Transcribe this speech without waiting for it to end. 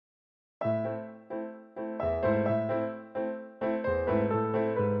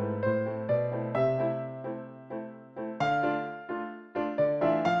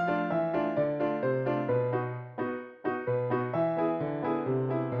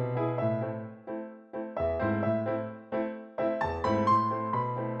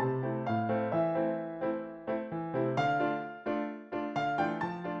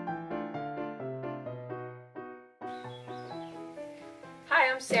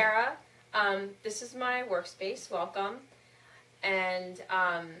Sarah. This is my workspace. Welcome. And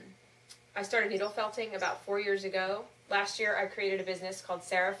I started needle felting about 4 years ago. Last year I created a business called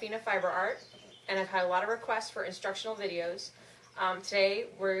Sarafina Fiber Art, and I've had a lot of requests for instructional videos. Today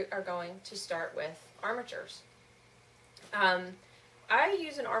we are going to start with armatures. I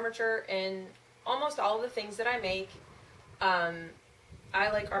use an armature in almost all of the things that I make. I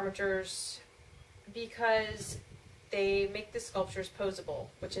like armatures because they make the sculptures posable,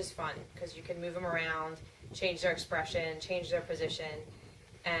 which is fun because you can move them around, change their expression, change their position,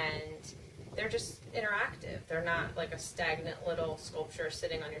 and they're just interactive. They're not like a stagnant little sculpture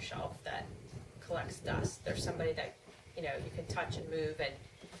sitting on your shelf that collects dust. There's somebody that you can touch and move, and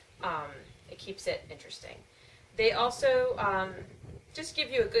it keeps it interesting. They also just give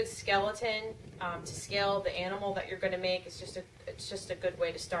you a good skeleton to scale the animal that you're going to make. It's just a good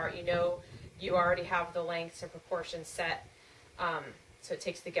way to start. You already have the lengths and proportions set, so it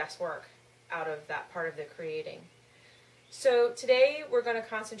takes the guesswork out of that part of the creating. So today we're going to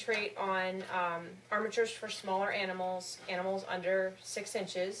concentrate on armatures for smaller animals under 6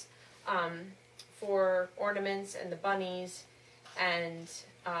 inches, for ornaments and the bunnies, and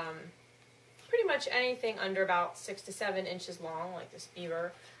pretty much anything under about 6 to 7 inches long, like this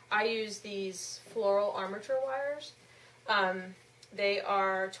beaver. I use these floral armature wires. They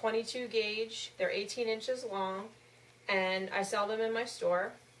are 22 gauge, they're 18 inches long, and I sell them in my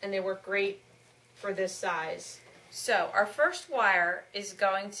store, and they work great for this size. So our first wire is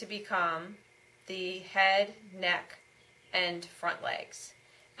going to become the head, neck, and front legs.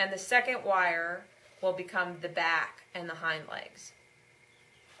 And the second wire will become the back and the hind legs.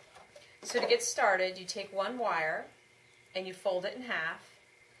 So to get started, you take one wire and you fold it in half.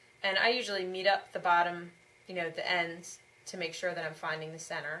 And I usually meet up the bottom, the ends, to make sure that I'm finding the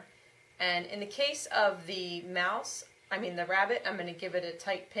center. And in the case of the rabbit, I'm going to give it a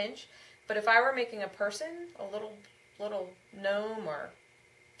tight pinch. But if I were making a person, a little gnome or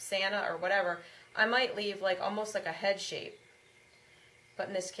Santa or whatever, I might leave almost like a head shape. But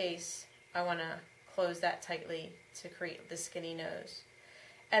in this case, I want to close that tightly to create the skinny nose.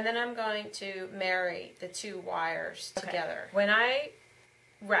 And then I'm going to marry the 2 wires together. When I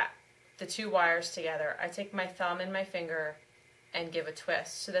wrap the 2 wires together, I take my thumb and my finger and give a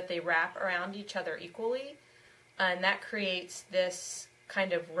twist so that they wrap around each other equally, and that creates this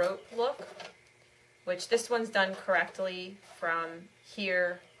kind of rope look, which this one's done correctly from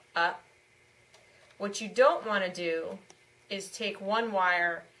here up. What you don't want to do is take one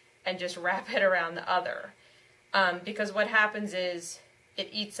wire and just wrap it around the other, because what happens is it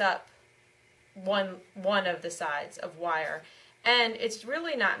eats up one of the sides of wire, and it's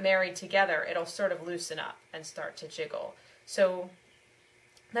really not married together. It'll sort of loosen up and start to jiggle. So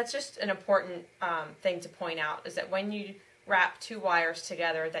that's just an important thing to point out, is that when you wrap 2 wires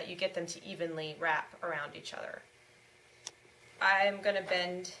together, that you get them to evenly wrap around each other. I'm going to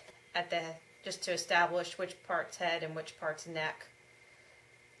bend at the just to establish which part's head and which part's neck.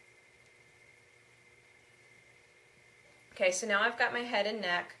 Okay, so now I've got my head and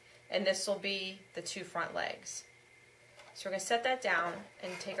neck, and this will be the 2 front legs. So we're going to set that down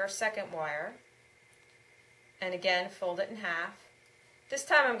and take our second wire, and again fold it in half. This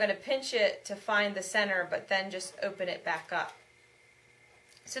time I'm going to pinch it to find the center, but then just open it back up.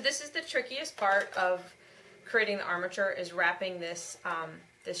 So this is the trickiest part of creating the armature, is wrapping this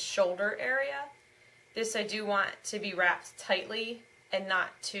this shoulder area. This I do want to be wrapped tightly and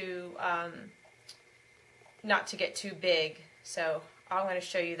not to get too big. So I'm going to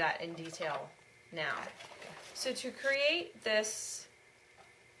show you that in detail now. So to create this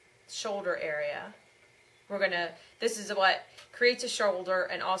shoulder area, this is what creates a shoulder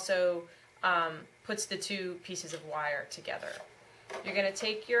and also puts the 2 pieces of wire together. You're going to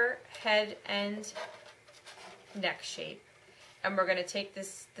take your head and neck shape, and we're going to take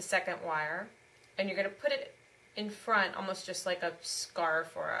the second wire, and you're going to put it in front, almost just like a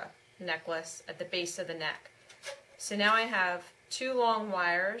scarf or a necklace at the base of the neck. So now I have 2 long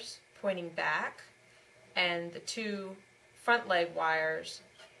wires pointing back, and the 2 front leg wires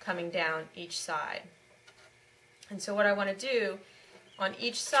coming down each side. And so what I want to do on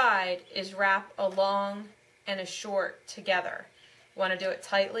each side is wrap a long and a short together. I want to do it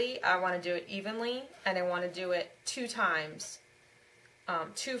tightly, I want to do it evenly, and I want to do it 2 times,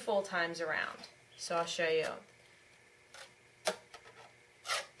 2 full times around. So I'll show you.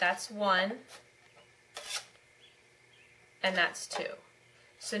 That's 1, and that's 2.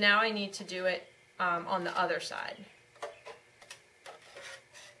 So now I need to do it on the other side.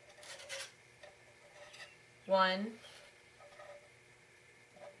 1,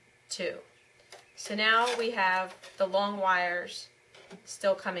 2. So now we have the long wires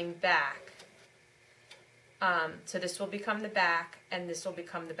still coming back. So this will become the back, and this will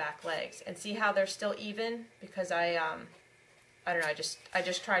become the back legs. And see how they're still even? Because I don't know, I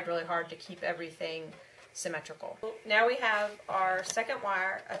just tried really hard to keep everything symmetrical. Now we have our second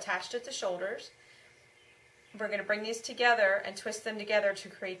wire attached at the shoulders. We're going to bring these together and twist them together to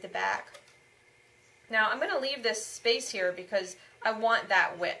create the back. Now I'm going to leave this space here because I want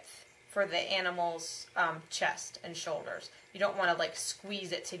that width for the animal's chest and shoulders. You don't want to like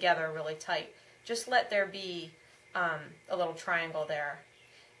squeeze it together really tight. Just let there be a little triangle there.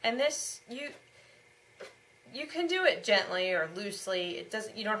 And this, you can do it gently or loosely. It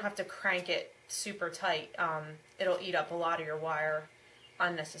doesn't. You don't have to crank it super tight. It'll eat up a lot of your wire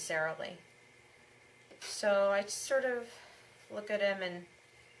unnecessarily. So I just sort of look at him and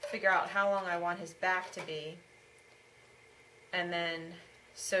figure out how long I want his back to be. And then,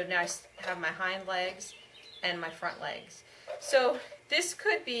 so now I have my hind legs and my front legs. So this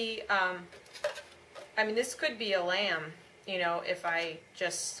could be, I mean, this could be a lamb, you know, if I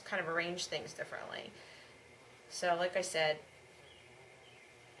just kind of arrange things differently. So like I said,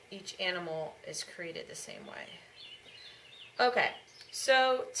 each animal is created the same way. Okay,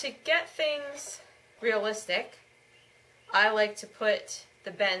 so to get things realistic, I like to put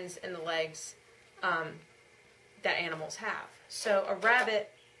the bends in the legs that animals have. So a rabbit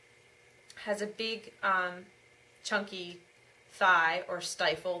has a big chunky thigh or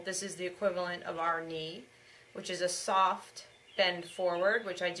stifle. This is the equivalent of our knee, which is a soft bend forward,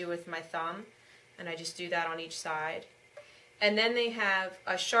 which I do with my thumb, and I just do that on each side. And then they have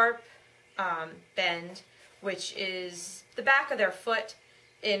a sharp bend, which is the back of their foot.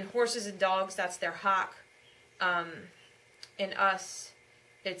 In horses and dogs, that's their hock. In us,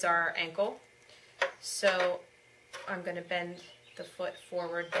 it's our ankle. So I'm going to bend the foot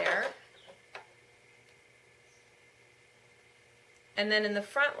forward there. And then in the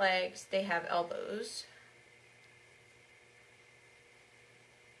front legs, they have elbows.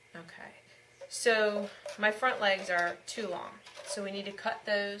 Okay. So my front legs are too long, so we need to cut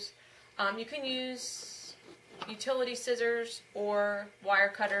those. You can use utility scissors or wire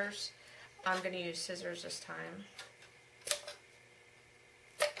cutters. I'm going to use scissors this time.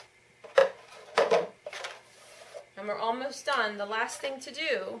 And we're almost done. The last thing to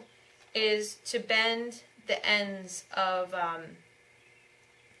do is to bend the ends of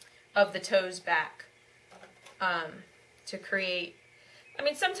the toes back to create. I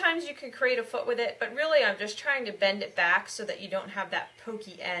mean, sometimes you can create a foot with it, but really I'm just trying to bend it back so that you don't have that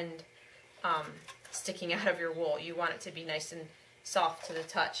pokey end sticking out of your wool. You want it to be nice and soft to the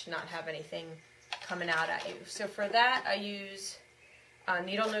touch, not have anything coming out at you. So for that, I use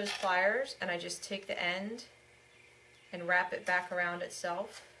needle nose pliers, and I just take the end and wrap it back around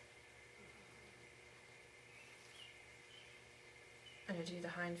itself. And I do the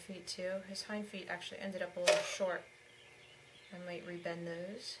hind feet too. His hind feet actually ended up a little short. I might rebend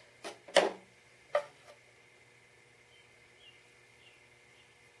those.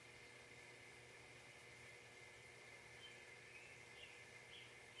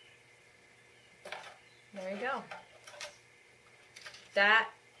 There you go. That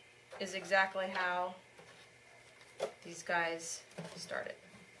is exactly how these guys started.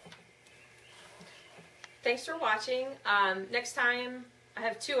 Thanks for watching. Next time, I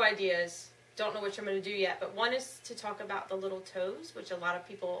have two ideas. Don't know which I'm going to do yet, but one is to talk about the little toes, which a lot of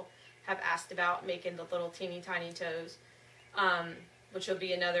people have asked about, making the little teeny tiny toes, which will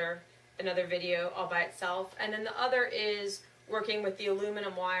be another video all by itself. And then the other is working with the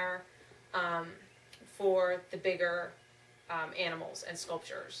aluminum wire for the bigger animals and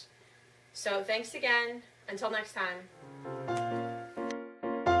sculptures. So thanks again. Until next time.